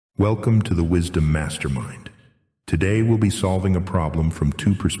Welcome to the Wisdom Mastermind. Today we'll be solving a problem from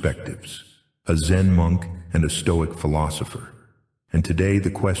two perspectives, a Zen monk and a Stoic philosopher. And today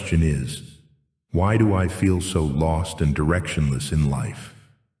the question is, why do I feel so lost and directionless in life?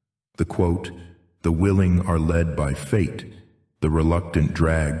 The quote, "The willing are led by fate, the reluctant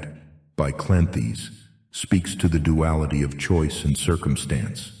dragged by CLEANTHES," speaks to the duality of choice and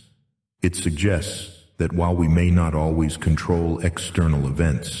circumstance. It suggests that while we may not always control external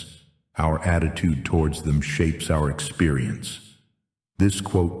events, our attitude towards them shapes our experience. This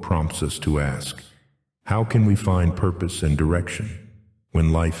quote prompts us to ask, how can we find purpose and direction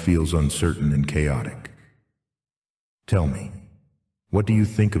when life feels uncertain and chaotic? Tell me, what do you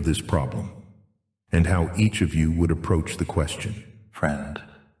think of this problem, and how each of you would approach the question? Friend,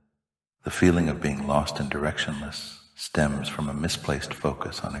 the feeling of being lost and directionless stems from a misplaced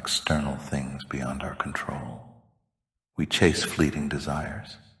focus on external things beyond our control. We chase fleeting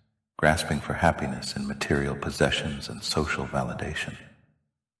desires, grasping for happiness in material possessions and social validation,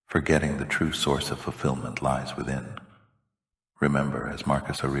 forgetting the true source of fulfillment lies within. Remember, as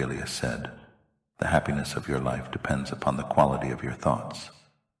Marcus Aurelius said, the happiness of your life depends upon the quality of your thoughts.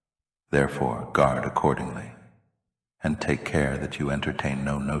 Therefore, guard accordingly, and take care that you entertain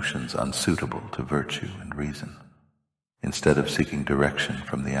no notions unsuitable to virtue and reason. Instead of seeking direction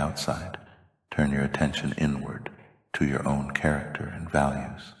from the outside, turn your attention inward to your own character and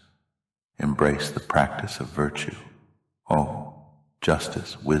values. Embrace the practice of virtue,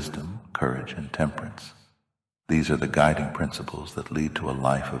 justice, wisdom, courage, and temperance. These are the guiding principles that lead to a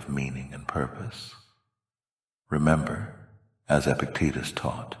life of meaning and purpose. Remember, as Epictetus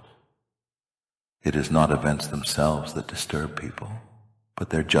taught, it is not events themselves that disturb people, but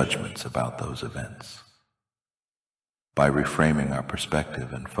their judgments about those events. By reframing our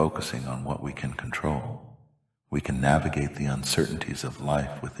perspective and focusing on what we can control, we can navigate the uncertainties of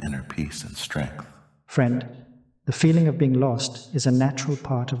life with inner peace and strength. Friend, the feeling of being lost is a natural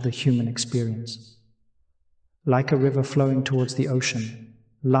part of the human experience. Like a river flowing towards the ocean,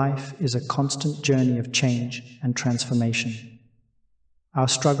 life is a constant journey of change and transformation. Our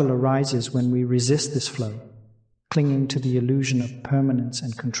struggle arises when we resist this flow, clinging to the illusion of permanence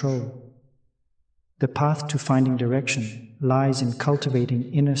and control. The path to finding direction lies in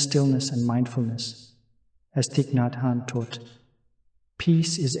cultivating inner stillness and mindfulness. As Thich Nhat Hanh taught,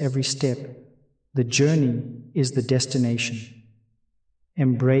 peace is every step, the journey is the destination.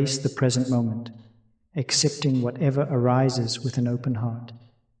 Embrace the present moment, accepting whatever arises with an open heart.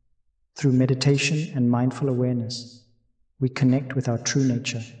 Through meditation and mindful awareness, we connect with our true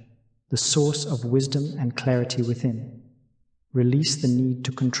nature, the source of wisdom and clarity within. Release the need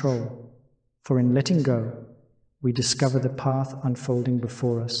to control, for in letting go, we discover the path unfolding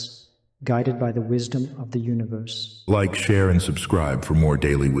before us, guided by the wisdom of the universe. Like, share, and subscribe for more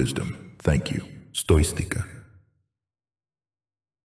daily wisdom. Thank you. Stoistica.